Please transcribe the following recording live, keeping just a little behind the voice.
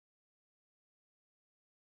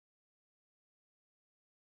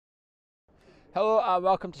Hello and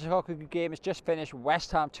welcome to Chicago Good Game. It's just finished.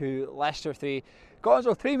 West Ham 2, Leicester 3.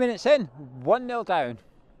 Gonzo, 3 minutes in, 1-0 down.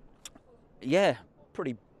 Yeah,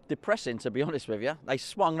 pretty depressing to be honest with you. They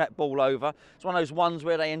swung that ball over. It's one of those ones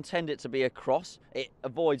where they intend it to be a cross. It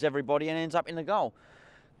avoids everybody and ends up in the goal.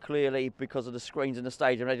 Clearly, because of the screens in the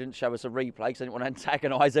stadium, they didn't show us a replay because they didn't want to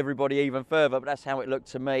antagonise everybody even further, but that's how it looked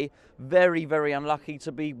to me. Very, very unlucky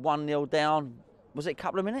to be 1-0 down. Was it a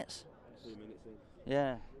couple of minutes? 2 minutes in.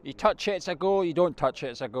 Yeah. You touch it, it's a goal. You don't touch it,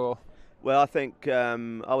 it's a goal. Well, I think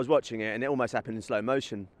I was watching it and it almost happened in slow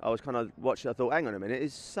motion. I was kind of watching. I thought, hang on a minute,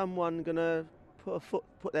 is someone gonna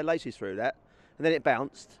put their laces through that? And then it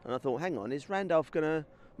bounced, and I thought, hang on, is Randolph gonna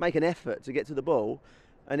make an effort to get to the ball?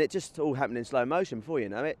 And it just all happened in slow motion. Before you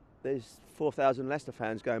know it, there's 4,000 Leicester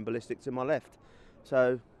fans going ballistic to my left.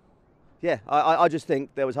 So, yeah, I just think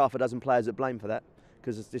there was half a dozen players that blame for that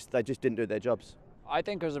because they just didn't do their jobs. I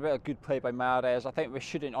think it was a bit of good play by Mahrez. I think we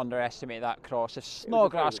shouldn't underestimate that cross. If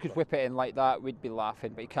Snodgrass could whip it in like that, we'd be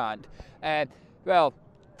laughing, but he can't. Well,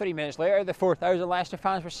 3 minutes later, the 4,000 Leicester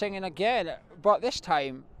fans were singing again, but this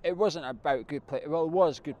time it wasn't about good play. Well, it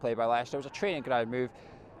was good play by Leicester. It was a training ground move.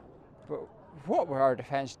 But what were our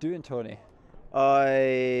defence doing, Tony?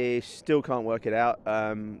 I still can't work it out.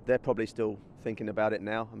 They're probably still thinking about it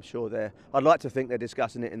now. I'm sure I'd like to think they're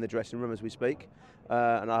discussing it in the dressing room as we speak,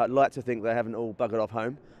 and I'd like to think they haven't all buggered off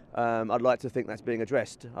home. I'd like to think that's being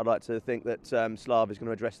addressed. I'd like to think that Slav is going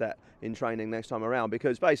to address that in training next time around,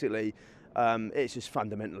 because basically it's just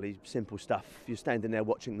fundamentally simple stuff. You're standing there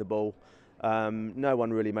watching the ball. No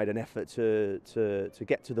one really made an effort to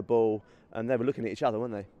get to the ball, and they were looking at each other,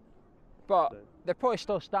 weren't they? But they're probably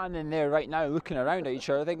still standing there right now looking around at each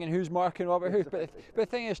other thinking who's marking Robert who. But the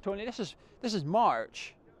thing is, Tony, this is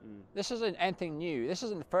March. This isn't anything new. This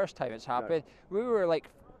isn't the first time it's happened. No. We were like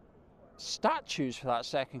statues for that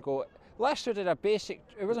second goal. Leicester did it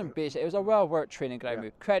wasn't basic, it was a well-worked training ground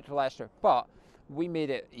move. Credit to Leicester. But we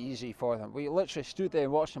made it easy for them. We literally stood there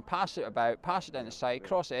and watched them pass it about, pass it down the side,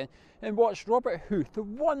 cross it in, and watched Robert Huth, the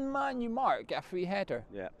one man you mark, get a free header.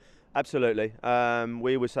 Yeah. Absolutely.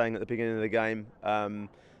 We were saying at the beginning of the game,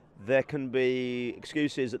 there can be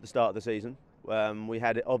excuses at the start of the season. We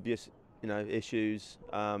had obvious, issues.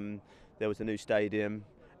 There was a new stadium.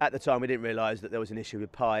 At the time, we didn't realise that there was an issue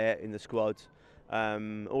with Payet in the squad.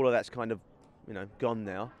 All of that's kind of, gone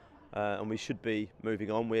now, and we should be moving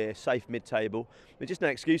on. We're safe mid-table. There's just no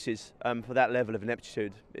excuses for that level of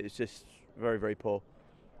ineptitude. It's just very, very poor.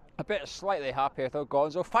 A bit slightly happier though,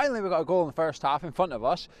 Gonzo. Finally we got a goal in the first half in front of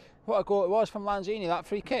us. What a goal it was from Lanzini, that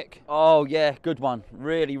free kick. Oh yeah, good one.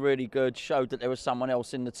 Really, really good. Showed that there was someone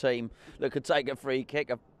else in the team that could take a free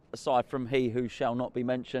kick, aside from he who shall not be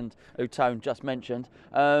mentioned, who Tone just mentioned.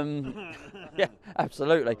 Yeah,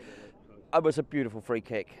 absolutely. It was a beautiful free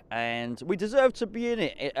kick, and we deserved to be in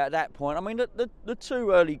it at that point. I mean, the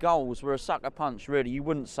two early goals were a sucker punch, really. You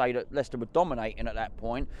wouldn't say that Leicester were dominating at that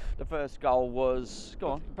point. The first goal was...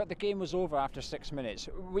 Go on. But the game was over after 6 minutes.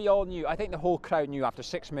 We all knew, I think the whole crowd knew after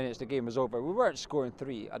 6 minutes the game was over. We weren't scoring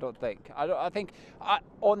 3, I don't think. I think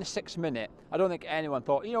on the 6th minute, I don't think anyone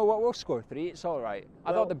thought, you know what, we'll score 3, it's all right.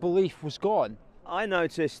 I thought the belief was gone. I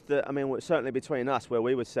noticed that, certainly between us where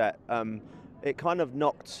we were sat, it kind of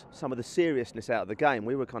knocked some of the seriousness out of the game.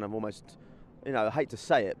 We were kind of almost, I hate to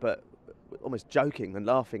say it, but almost joking and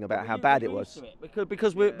laughing about how bad it was.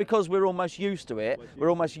 Because we're almost used to it.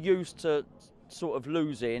 We're almost used to sort of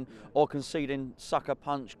losing or conceding sucker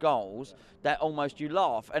punch goals that almost you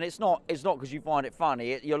laugh. And it's not because you find it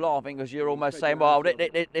funny. You're laughing because you're almost saying, well,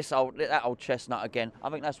 that old chestnut again.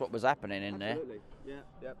 I think that's what was happening in there.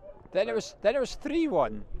 Yeah. Then it was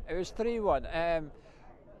 3-1. It was 3-1.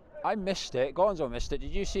 I missed it. Gonzo missed it.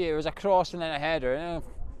 Did you see it? It was a cross and then a header.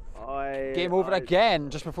 Game over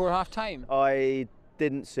again just before half time. I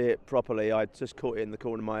didn't see it properly. I just caught it in the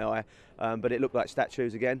corner of my eye, but it looked like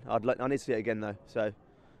statues again. I need to see it again though. So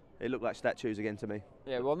it looked like statues again to me.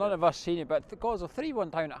 Yeah, well, none of us seen it, but Gonzo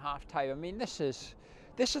 3-1 down at half time. I mean, this is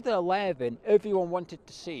the 11 everyone wanted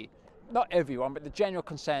to see. Not everyone, but the general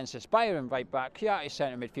consensus. Byron right back, Kouyaté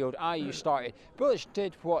centre midfield, Ayew started. Bilic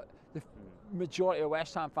did what the majority of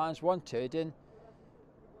West Ham fans wanted, and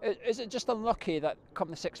is it just unlucky that come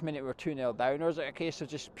the 6th minute we're 2-0 down, or is it a case of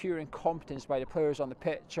just pure incompetence by the players on the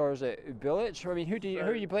pitch, or is it Bilic? I mean, who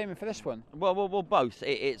are you blaming for this one? Well, both.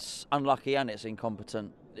 It's unlucky and it's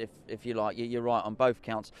incompetent, if you like. You're right on both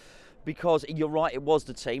counts, because you're right, it was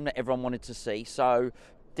the team that everyone wanted to see. So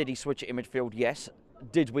did he switch it in midfield? Yes.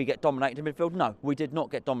 Did we get dominated in midfield? No, we did not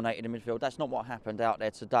get dominated in midfield. That's not what happened out there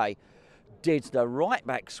today. Did the right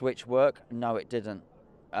back switch work? No, it didn't.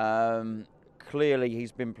 Clearly,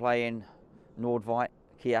 he's been playing Nordveit,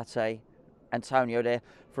 Kouyaté, Antonio there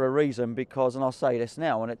for a reason, because, and I'll say this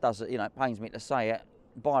now, and it does, it pains me to say it,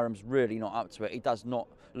 Byram's really not up to it. He does not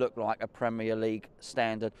look like a Premier League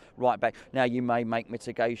standard right back. Now, you may make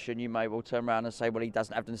mitigation, you may well turn around and say, well, he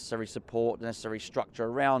doesn't have the necessary support, the necessary structure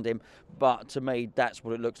around him, but to me, that's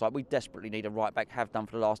what it looks like. We desperately need a right back, have done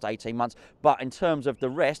for the last 18 months. But in terms of the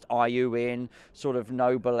rest, Ayew in, sort of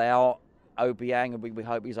Noble out, Obiang, and we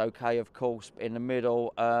hope he's okay, of course, in the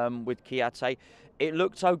middle with Kiate. It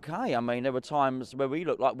looked okay. I mean, there were times where we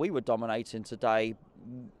looked like we were dominating today.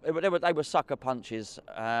 They were sucker punches,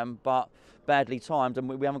 but badly timed, and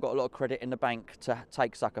we haven't got a lot of credit in the bank to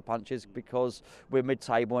take sucker punches because we're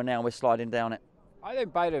mid-table and now we're sliding down it. I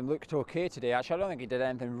think Byram looked okay today, actually. I don't think he did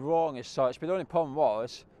anything wrong as such, but the only problem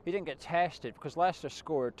was he didn't get tested because Leicester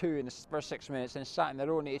scored 2 in the first 6 minutes and sat in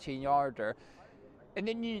their own 18-yarder. And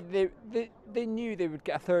they knew they would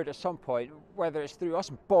get a third at some point, whether it's through us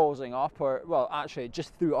ballsing up or, well, actually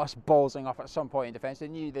just through us ballsing up at some point in defence. They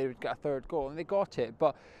knew they would get a third goal, and they got it.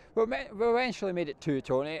 But we eventually made it 2,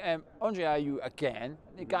 Tony. Andre Ayew again,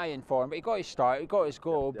 the guy in form, but he got his start, he got his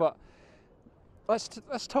goal. But let's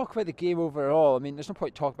talk about the game overall. I mean, there's no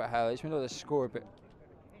point talking about highlights. We know the score, but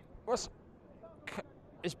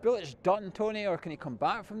is Bilic done, Tony, or can he come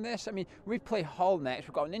back from this? I mean, we play Hull next.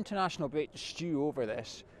 We've got an international break to stew over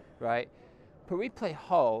this, right? But we play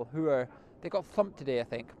Hull, they got thumped today, I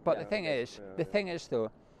think. But the thing is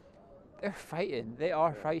though, they're fighting. They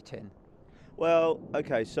are fighting. Well,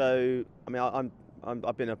 okay. So I mean,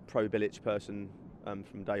 I've been a pro Bilic person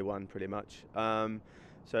from day one, pretty much.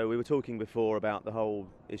 So we were talking before about the whole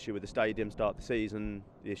issue with the stadium start the season,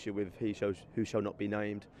 the issue with who shall not be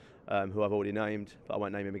named, who I've already named, but I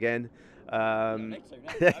won't name him again.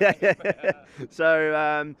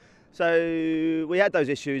 So we had those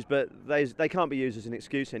issues, but they can't be used as an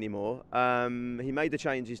excuse anymore. He made the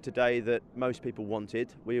changes today that most people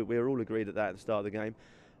wanted. We were all agreed at that at the start of the game.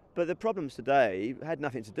 But the problems today had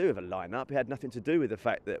nothing to do with a line-up. It had nothing to do with the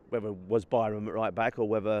fact that whether was Byram at right back or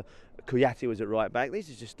whether Kouyaté was at right back. These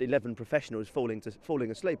are just 11 professionals falling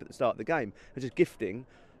asleep at the start of the game and just gifting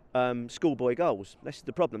schoolboy goals. That's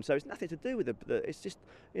the problem. So it's nothing to do with it's just,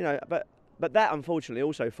 but that unfortunately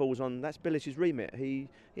also falls on, that's Bilic's remit. He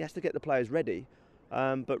has to get the players ready.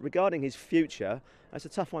 But regarding his future, that's a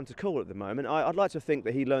tough one to call at the moment. I'd like to think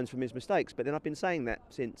that he learns from his mistakes, but then I've been saying that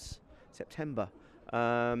since September.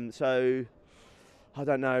 So I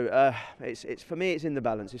don't know. It's for me, it's in the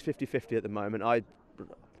balance. It's 50-50 at the moment.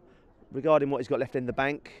 Regarding what he's got left in the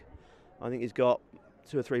bank, I think he's got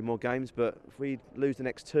 2 or 3 more games. But if we lose the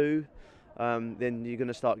next 2, then you're going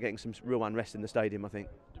to start getting some real unrest in the stadium, I think.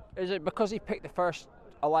 Is it because he picked the first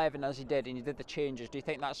 11 as he did, and he did the changes? Do you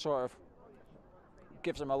think that sort of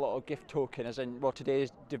gives him a little gift token, as in, well,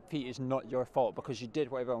 today's defeat is not your fault because you did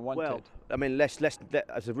what everyone wanted? Well, I mean, that's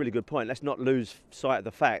a really good point. Let's not lose sight of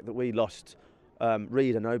the fact that we lost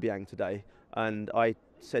Reid and Obiang today. And I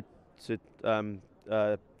said to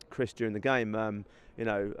Chris during the game,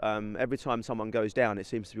 every time someone goes down, it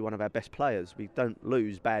seems to be one of our best players. We don't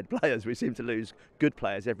lose bad players. We seem to lose good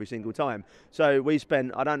players every single time. So we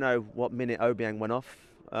spent, I don't know what minute Obiang went off.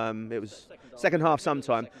 It was second half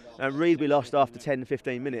sometime, and Reid we lost after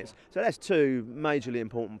 10-15 minutes. So that's 2 majorly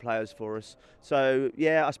important players for us. So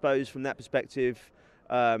yeah, I suppose from that perspective,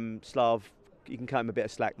 Slav, you can cut him a bit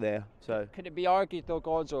of slack there. So could it be argued though,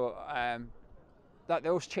 Gonzo, that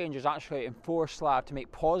those changes actually enforced Slav to make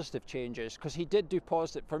positive changes? Because he did do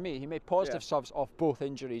positive, for me, he made positive subs off both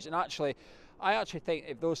injuries. And actually, I actually think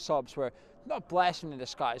if those subs were not a blessing in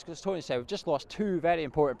disguise, because as Tony said, we've just lost 2 very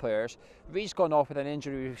important players. Reid's gone off with an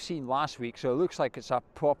injury we've seen last week, so it looks like it's a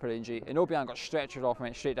proper injury. And Obiang got stretchered off and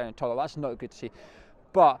went straight down the toilet. That's not good to see.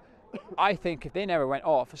 But I think if they never went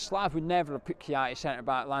off, Slav would never have put Kouyaté centre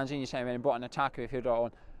back, Lanzini centre back, and brought an attacker if he'd got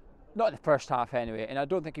on. Not in the first half anyway. And I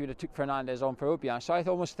don't think he would have took Fernandes on for Obiang. So I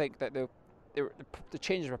almost think that the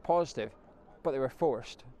changes were positive, but they were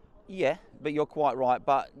forced. Yeah, but you're quite right.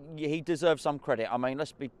 But he deserves some credit. I mean,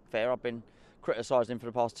 let's be fair. I've been criticising him for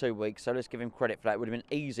the past 2 weeks, so let's give him credit for that. It would have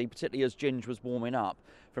been easy, particularly as Ginge was warming up,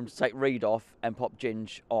 for him to take Reid off and pop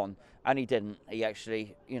Ginge on. And he didn't. He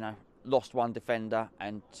actually, lost one defender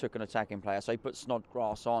and took an attacking player. So he put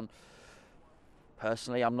Snodgrass on.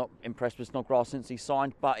 Personally, I'm not impressed with Snodgrass since he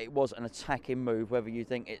signed, but it was an attacking move. Whether you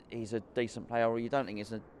think he's a decent player or you don't think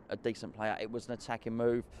he's a decent player, it was an attacking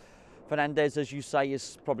move. Fernandes, as you say,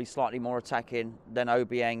 is probably slightly more attacking than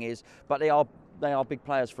Obiang is, but they are big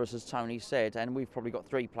players for us, as Tony said, and we've probably got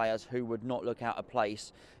 3 players who would not look out of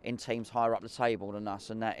place in teams higher up the table than us,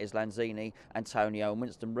 and that is Lanzini, Antonio and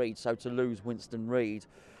Winston Reid. So to lose Winston Reid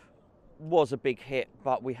was a big hit,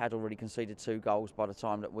 but we had already conceded 2 goals by the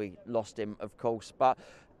time that we lost him, of course. But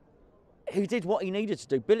he did what he needed to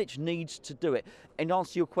do. Bilic needs to do it. In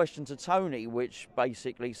answer to your question to Tony, which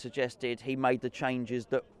basically suggested he made the changes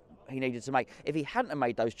that he needed to make. If he hadn't have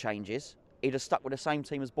made those changes, he'd have stuck with the same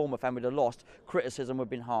team as Bournemouth and we'd have lost. Criticism would have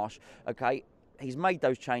been harsh. Okay, he's made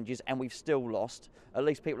those changes and we've still lost. At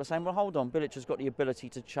least people are saying, well, hold on, Bilic has got the ability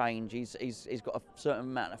to change. He's got a certain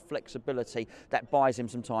amount of flexibility that buys him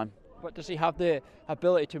some time. But does he have the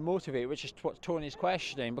ability to motivate, which is what Tony's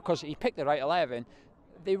questioning, because he picked the right 11.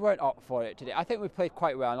 They weren't up for it today. I think we played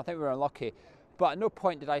quite well, and I think we were unlucky. But at no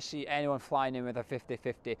point did I see anyone flying in with a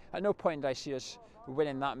 50-50. At no point did I see us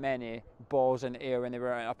winning that many balls in the air when they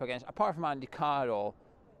were up against. Apart from Andy Carroll,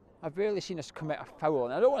 I've barely seen us commit a foul.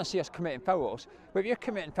 And I don't want to see us committing fouls, but if you're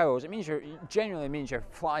committing fouls, it genuinely means you're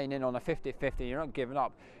flying in on a 50-50. You're not giving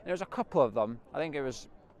up. And there was a couple of them. I think it was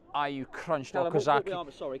IU crunched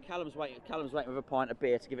Okazaki. Sorry, Callum's waiting with a pint of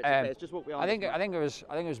beer to give it to Piers. Just walk behind. I think it was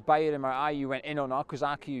Bayern where IU went in on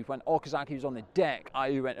Okazaki. When Okazaki was on the deck,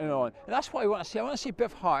 IU went in on. And that's what I want to see. I want to see a bit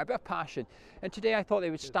of heart, a bit of passion. And today I thought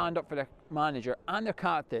they would stand up for their manager and their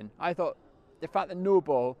captain. I thought the fact that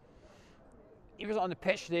Noble, he was on the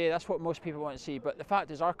pitch today, that's what most people want to see. But the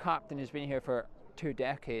fact is our captain has been here for 2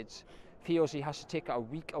 decades, feels he has to take a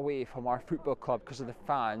week away from our football club because of the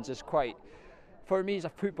fans is quite... For me as a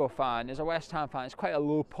football fan, as a West Ham fan, it's quite a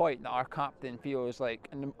low point that our captain feels like,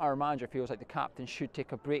 and our manager feels like the captain should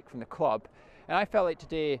take a break from the club. And I felt like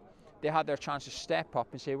today they had their chance to step up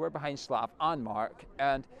and say, we're behind Slav and Mark.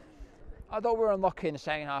 And I thought we were unlucky in the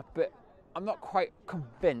second half, but I'm not quite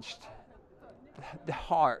convinced the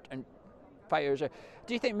heart and fighters are.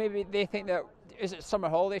 Do you think maybe they think that, is it summer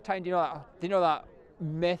holiday time? Do you know that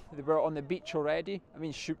myth that we're on the beach already? I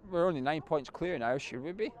mean, we're only 9 points clear now, should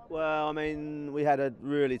we be? Well, I mean, we had a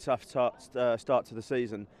really tough start to the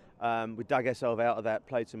season. We dug ourselves out of that,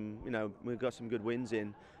 played some, we got some good wins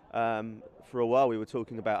in. For a while we were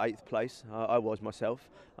talking about 8th place. I was myself.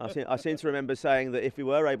 I seem to remember saying that if we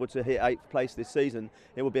were able to hit 8th place this season,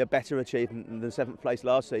 it would be a better achievement than 7th place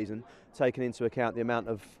last season, taking into account the amount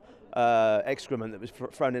of excrement that was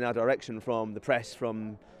thrown in our direction from the press,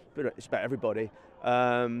 from just about everybody.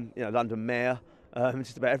 London Mayor,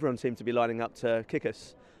 just about everyone seemed to be lining up to kick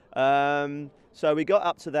us. So we got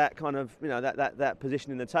up to that kind of, that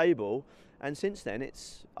position in the table, and since then,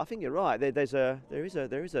 I think you're right. There is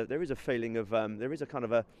a feeling of, there is a kind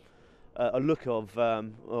of a look of,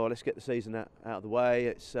 let's get the season out of the way.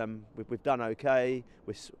 It's we've done okay.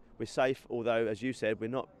 We're safe, although as you said, we're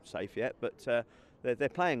not safe yet. But they're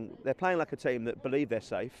playing like a team that believe they're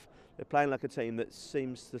safe. They're playing like a team that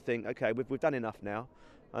seems to think, okay, we've done enough now,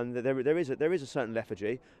 and there is a certain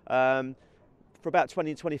lethargy. For about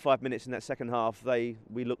 20-25 minutes in that second half, we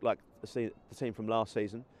looked like the team from last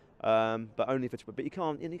season, but only for. But you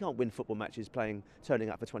can't win football matches turning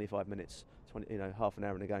up for 25 minutes, half an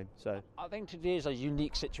hour in a game. So I think today is a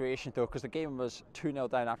unique situation though, because the game was 2-0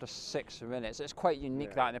 down after 6 minutes. It's quite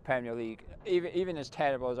unique that in the Premier League, even as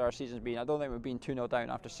terrible as our season's been, I don't think we've been 2-0 down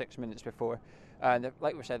after 6 minutes before. And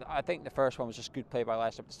like we said, I think the first one was just good play by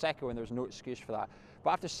Leicester, but the second one there was no excuse for that. But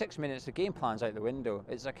after 6 minutes, the game plan's out the window.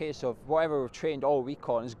 It's a case of whatever we've trained all week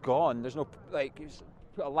on is gone. There's no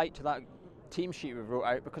put a light to that team sheet we wrote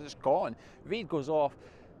out because it's gone. Reid goes off.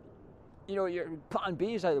 Your plan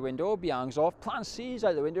B is out the window, Obiang's off, plan C is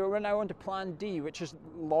out the window, we're now on to plan D, which is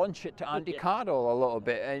launch it to Andy Carroll a little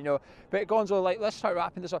bit. But Gonzo, let's start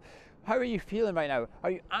wrapping this up. How are you feeling right now? Are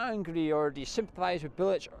you angry, or do you sympathise with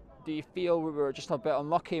Bilic? Do you feel we were just a bit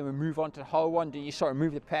unlucky and we move on to the Hull one? Do you sort of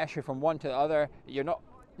move the pressure from one to the other?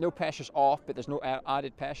 No pressure's off, but there's no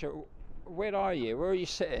added pressure. Where are you? Where are you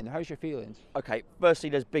sitting? How's your feelings? Okay, firstly,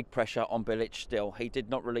 there's big pressure on Bilic still. He did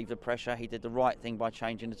not relieve the pressure. He did the right thing by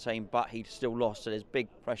changing the team, but he still lost. So there's big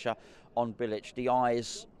pressure on Bilic. The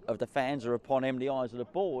eyes of the fans are upon him. The eyes of the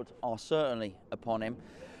board are certainly upon him.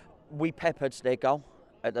 We peppered their goal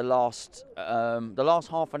at the last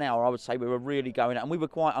half an hour. I would say we were really going out, and we were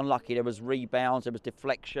quite unlucky. There was rebounds, there was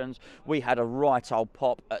deflections. We had a right old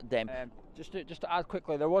pop at them. Just to add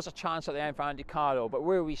quickly, there was a chance at the end for Andy Carroll, but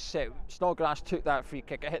where we sit, Snodgrass took that free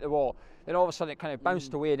kick, it hit the wall, then all of a sudden it kind of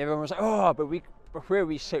bounced away, and everyone was like, oh, but where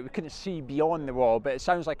we sit, we couldn't see beyond the wall. But it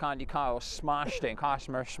sounds like Andy Carroll smashed it, and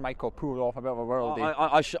Kasper Schmeichel pulled off a bit of a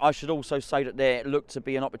worldie. I should also say that there looked to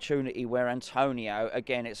be an opportunity where Antonio,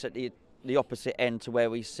 again, it's at the opposite end to where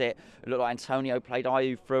we sit. It looked like Antonio played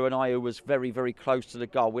Ayew through, and Ayew was very, very close to the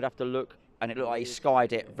goal. We'd have to look, and it looked like he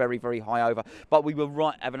skied it very, very high over. But we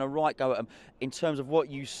were having a right go at him. In terms of what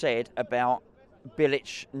you said about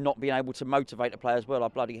Bilic not being able to motivate the players, well, I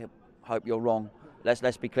bloody hope you're wrong.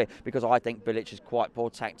 Let's be clear, because I think Bilic is quite poor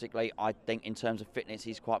tactically. I think in terms of fitness,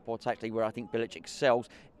 he's quite poor tactically. Where I think Bilic excels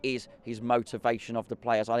is his motivation of the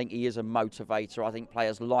players. I think he is a motivator. I think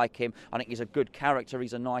players like him. I think he's a good character.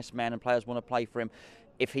 He's a nice man, and players want to play for him.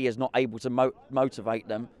 If he is not able to motivate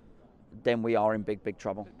them, then we are in big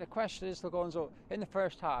trouble. The question is, Lagonzo, in the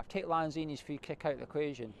first half, take Lanzini's free kick out of the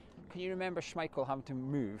equation. Can you remember Schmeichel having to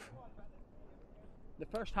move? The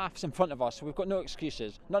first half's in front of us, so we've got no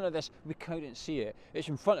excuses. None of this, we couldn't see it. It's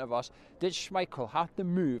in front of us. Did Schmeichel have to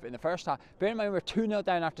move in the first half? Bear in mind, we were 2-0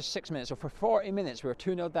 down after 6 minutes, so for 40 minutes we were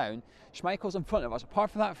 2-0 down. Schmeichel's in front of us.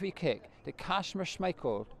 Apart from that free kick, did Kasper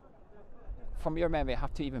Schmeichel, from your memory,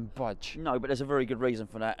 have to even budge? No, but there's a very good reason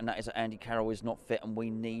for that, and that is that Andy Carroll is not fit, and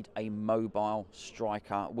we need a mobile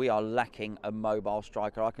striker. We are lacking a mobile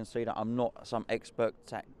striker. I can see that. I'm not some expert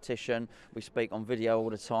tactician. We speak on video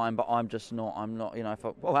all the time, but I'm just not. I'm not, you know.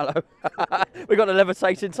 Well, hello. We've got a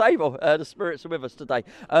levitating table. The spirits are with us today.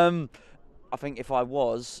 I think if I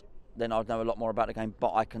was, then I'd know a lot more about the game,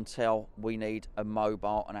 but I can tell we need a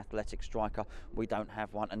mobile and athletic striker. We don't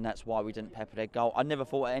have one, and that's why we didn't pepper their goal. I never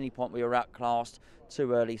thought at any point we were outclassed,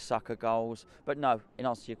 too early sucker goals. But no, in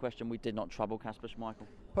answer to your question, we did not trouble Kasper Schmeichel.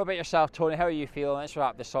 What about yourself, Tony? How are you feeling? Let's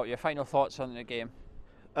wrap this up. Your final thoughts on the game?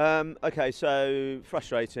 Okay, so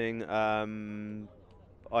frustrating.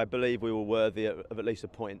 I believe we were worthy of at least a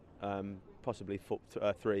point, possibly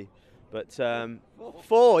 3. But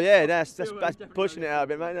 4, yeah, that's pushing it out a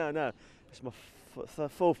bit, mate. No, it's my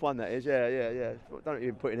 4th one. That is, yeah. Don't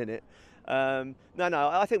even put it in it. No,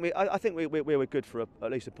 I think we were good for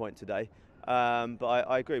at least a point today. But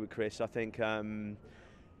I agree with Chris. I think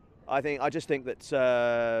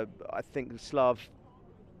Slav.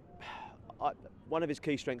 One of his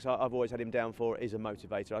key strengths I've always had him down for is a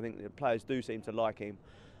motivator. I think the players do seem to like him.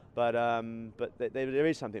 But there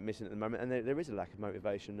is something missing at the moment, and there is a lack of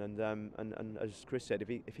motivation. And as Chris said,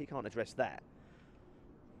 if he can't address that,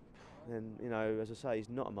 then, you know, as I say, he's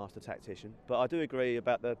not a master tactician. But I do agree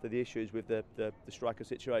about the issues with the striker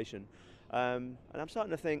situation, and I'm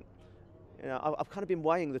starting to think, you know, I've kind of been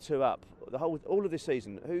weighing the two up all of this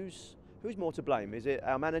season. Who's more to blame? Is it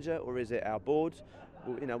our manager or is it our board?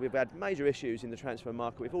 You know, we've had major issues in the transfer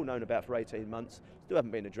market. We've all known about for 18 months. Still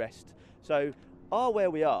haven't been addressed. So, where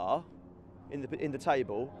we are in the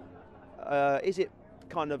table, is it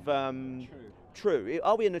kind of true?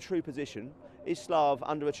 Are we in a true position? Is Slav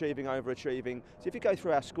underachieving, overachieving? So if you go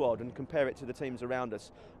through our squad and compare it to the teams around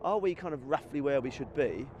us, are we kind of roughly where we should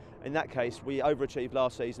be? In that case, we overachieved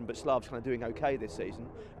last season, but Slav's kind of doing okay this season,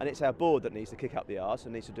 and it's our board that needs to kick up the arse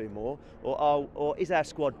and needs to do more. Or is our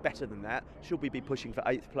squad better than that? Should we be pushing for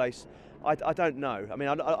 8th place? I don't know. I mean,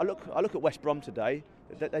 I look at West Brom today.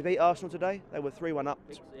 They beat Arsenal today. They were 3-1 up.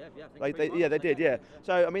 They did. Yeah.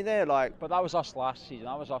 So I mean, they're like. But that was us last season.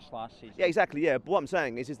 Yeah, exactly. Yeah. But what I'm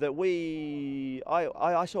saying is that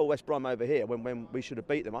I saw West Brom over here when we should have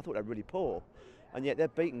beat them. I thought they were really poor, and yet they're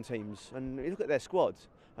beating teams. And you look at their squads,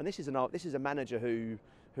 and this is a manager who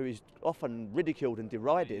is often ridiculed and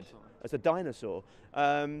derided as a dinosaur.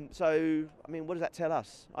 So I mean, what does that tell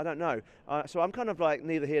us? I don't know. So I'm kind of like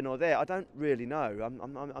neither here nor there. I don't really know.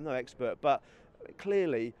 I'm no expert, but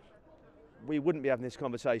clearly we wouldn't be having this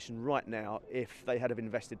conversation right now if they had have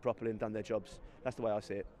invested properly and done their jobs. That's the way I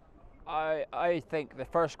see it. I think the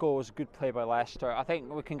first goal was a good play by Leicester. I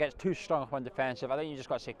think we can get too strong up on defensive. I think you just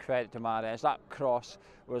got to say credit to Mahrez. That cross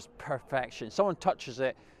was perfection. Someone touches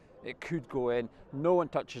it, it could go in. No one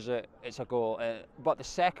touches it, it's a goal. But the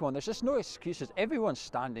second one, there's just no excuses. Everyone's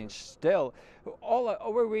standing still.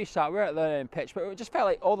 Where we sat, we're at the pitch, but it just felt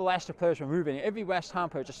like all the Leicester players were moving. Every West Ham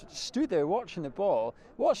player just stood there watching the ball,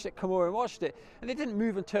 watched it come over and watched it, and they didn't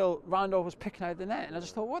move until Randolph was picking out the net. And I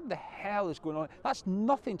just thought, what the hell is going on? That's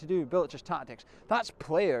nothing to do with Bilic's tactics. That's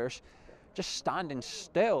players just standing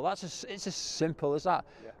still. It's as simple as that.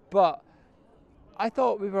 Yeah. But I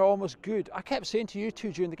thought we were almost good. I kept saying to you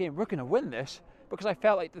two during the game, we're going to win this, because I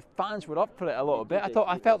felt like the fans were up for it a little bit.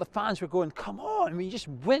 I felt the fans were going, come on, we just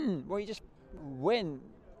win.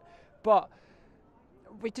 But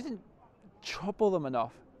we didn't trouble them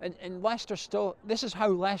enough. And Leicester still, this is how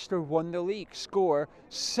Leicester won the league. Score,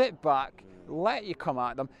 sit back, let you come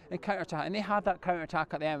at them and counter-attack. And they had that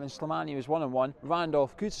counter-attack at the end when Slimani was 1-on-1.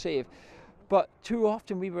 Randolph, good save. But too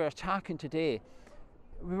often we were attacking today.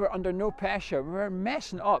 We were under no pressure. We were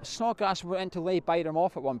messing up. Snodgrass went to lay Byram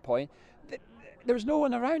off at one point. There was no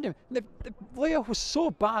one around him. The layoff was so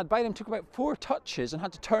bad. Byram took about 4 touches and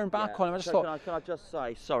had to turn back on him. Can I just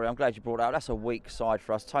say, sorry, I'm glad you brought it out. That's a weak side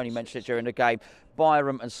for us. Tony mentioned it during the game.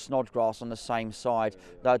 Byram and Snodgrass on the same side.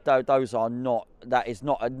 Those are not that is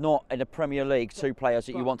not in a Premier League. Two players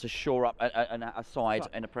that you want to shore up a side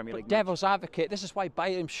in a Premier League. Devil's advocate, this is why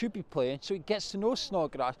Byram should be playing, so he gets to know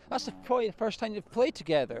Snodgrass. That's probably the first time they've played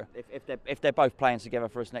together. If they're both playing together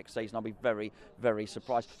for us next season, I'll be very, very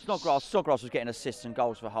surprised. Snodgrass was getting assists and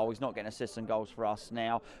goals for Hull. He's not getting assists and goals for us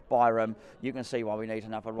now. Byram, you can see why we need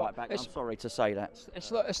another right back. I'm sorry to say that.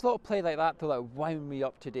 It's a little play like that that wound me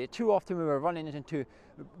up today. Too often we were running into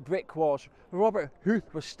brick walls. Robert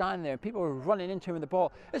Huth was standing there and people were running into him with the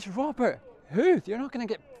ball. It's Robert Huth. You're not going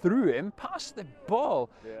to get through him. Pass the ball.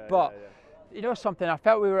 You know something? I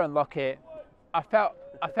felt we were unlucky. I felt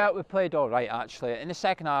we played all right actually. In the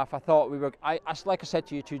second half, I thought we were. Like I said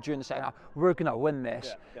to you two during the second half, we're going to win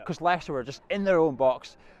this because Leicester were just in their own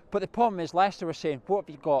box. But the problem is Leicester were saying, what have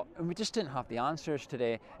you got? And we just didn't have the answers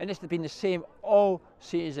today. And it's been the same all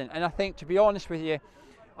season. And I think, to be honest with you,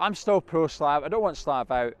 I'm still pro-Slav. I don't want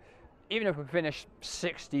Slav out. Even if we finish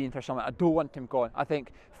 16th or something, I don't want him gone. I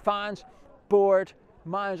think fans, board,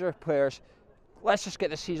 manager, players, let's just get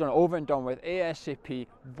the season over and done with ASAP,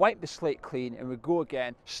 wipe the slate clean, and we go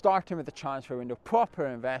again, starting with the transfer window, proper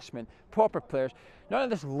investment, proper players. None of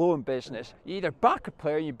this loan business. You either back a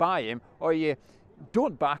player and you buy him, or you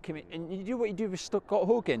don't back him and you do what you do with Scott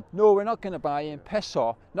Hogan. No, we're not going to buy him. Piss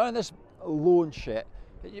off. None of this loan shit.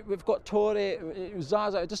 We've got Torre,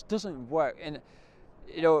 Zaza. It just doesn't work. And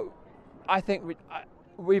you know, I think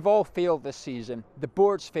we've all failed this season. The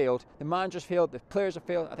board's failed. The managers failed. The players have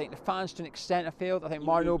failed. I think the fans, to an extent, have failed. I think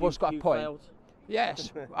Mark Noble's got a point. Failed.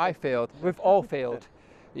 Yes, I failed. We've all failed.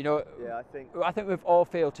 You know. Yeah, I think we've all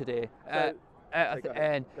failed today. So,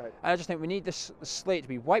 and I just think we need this slate to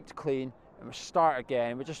be wiped clean. And we start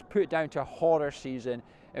again. We just put it down to a horror season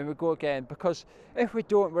and we go again. Because if we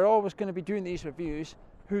don't, we're always going to be doing these reviews.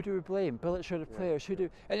 Who do we blame? Bilic or the players? And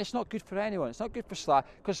it's not good for anyone. It's not good for Slav.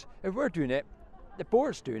 Because if we're doing it, the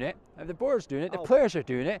board's doing it. If the board's doing it, the players are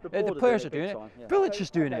doing it. The players are doing it. Bilic is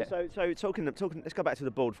doing it. So talking. Let's go back to the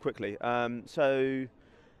board quickly. So,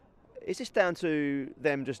 is this down to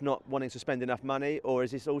them just not wanting to spend enough money, or is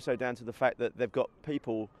this also down to the fact that they've got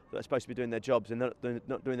people that are supposed to be doing their jobs and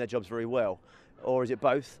not doing their jobs very well, or is it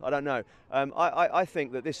both? I don't know. I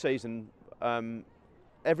think that this season,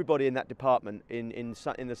 everybody in that department in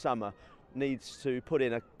the summer needs to put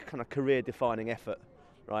in a kind of career-defining effort,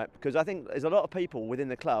 right? Because I think there's a lot of people within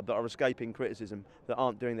the club that are escaping criticism that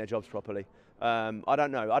aren't doing their jobs properly. I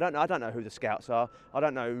don't know. I don't know who the scouts are. I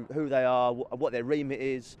don't know who they are, what their remit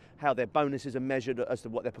is, how their bonuses are measured as to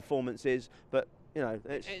what their performance is. But you know,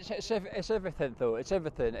 it's everything though. It's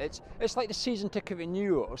everything. It's like the season ticket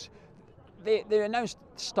renewals. They announced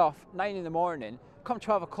stuff 9 in the morning. Come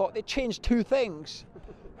 12 o'clock, they changed 2 things.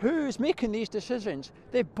 Who's making these decisions?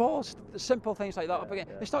 They bossed simple things like that up again.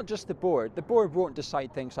 It's not just the board. The board won't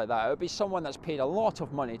decide things like that. It'll be someone that's paid a lot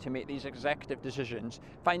of money to make these executive decisions.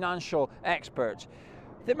 Financial experts.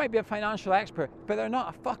 They might be a financial expert, but they're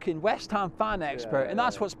not a fucking West Ham fan expert, and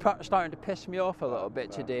that's what's starting to piss me off a little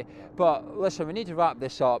bit today. But listen, we need to wrap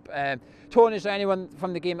this up. Tony, is there anyone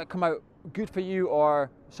from the game that come out good for you, or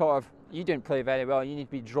sort of you didn't play very well, you need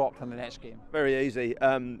to be dropped from the next game? Very easy.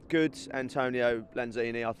 Good, Antonio,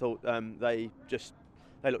 Lanzini. I thought they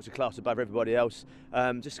looked a class above everybody else.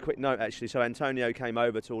 Just a quick note actually. So Antonio came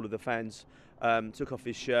over to all of the fans, took off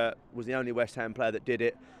his shirt, was the only West Ham player that did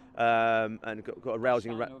it, and got a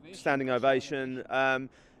rousing standing ovation.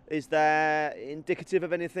 Is that indicative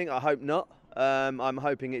of anything? I hope not. I'm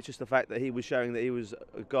hoping it's just the fact that he was showing that he was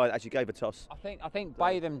a guy that actually gave a toss. I think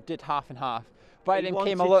Byram did half and half. Byram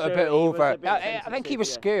came a little bit over. I think he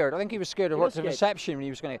was scared. I think he was scared of what the reception when he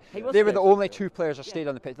was going to. They were the only 2 players that stayed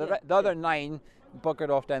on the pitch. The other 9 buggered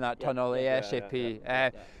off down that tunnel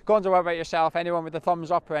ASAP. Gonzo, what about yourself? Anyone with the thumbs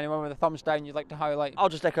up or anyone with the thumbs down you'd like to highlight? I'll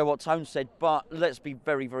just echo what Tone said, but let's be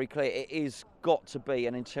very, very clear. It is got to be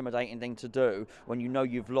an intimidating thing to do when you know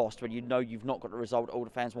you've lost, when you know you've not got the result. All the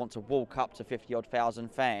fans want to walk up to 50-odd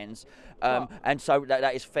thousand fans, and so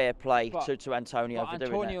that is fair play to Antonio for doing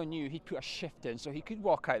that. Antonio knew he'd put a shift in, so he could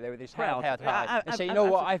walk out there with his head held high and say, you know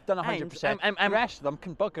what, I've done 100%. And the rest of them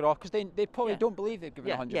can bugger off because they probably don't believe they've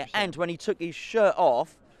given 100%. And when he took his shirt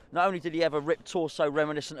off, not only did he have a ripped torso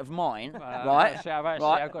reminiscent of mine, but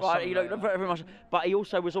he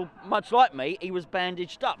also was all much like me. He was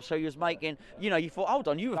bandaged up, so he was making. You thought, hold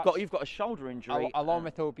on, you've got a shoulder injury. Along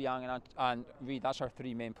with Obiang and Reid, that's our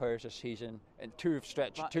 3 main players this season, and 2 have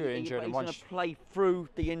stretched, 2 are injured, and 1. He's going to play through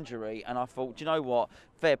the injury, and I thought, do you know what?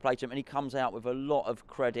 Fair play to him, and he comes out with a lot of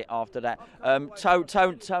credit after that. Tone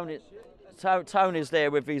is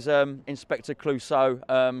there with his Inspector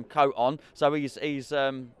Clouseau coat on, so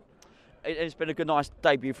it's been a good, nice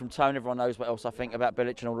debut from Tone. Everyone knows what else I think about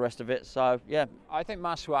Bilic and all the rest of it. So yeah, I think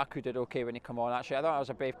Masuaku did okay when he came on. Actually, I thought it was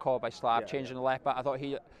a brave call by Slav changing the left back. I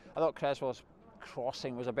thought Creswell's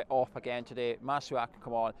crossing was a bit off again today. Masuaku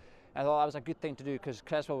come on. I thought that was a good thing to do because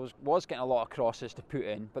Creswell was getting a lot of crosses to put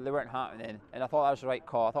in, but they weren't happening. And I thought that was the right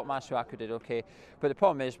call. I thought Masuaku did okay. But the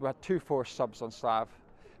problem is we had 2 forced subs on Slav.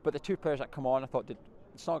 But the 2 players that come on, I thought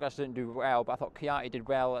Snodgrass didn't do well, but I thought Chiati did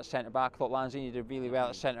well at centre back. I thought Lanzini did really well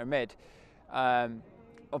at centre mid.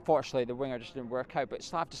 Unfortunately, the winger just didn't work out. But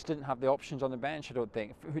Slav just didn't have the options on the bench. I don't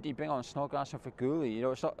think. Who did he bring on? Snodgrass or Faguli? You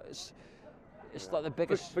know, it's not the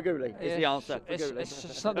biggest. Faguli is the answer.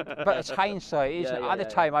 It's not, but it's hindsight, isn't it? At the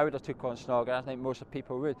time, I would have took on Snodgrass. I think most of the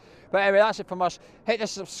people would. But anyway, that's it from us. Hit the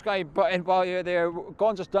subscribe button while you're there.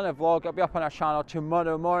 Gonzo's done a vlog. It'll be up on our channel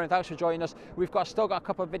tomorrow morning. Thanks for joining us. We've still got a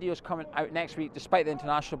couple of videos coming out next week, despite the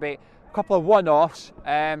international break. A couple of one-offs.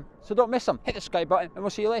 So don't miss them. Hit the subscribe button, and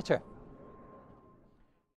we'll see you later.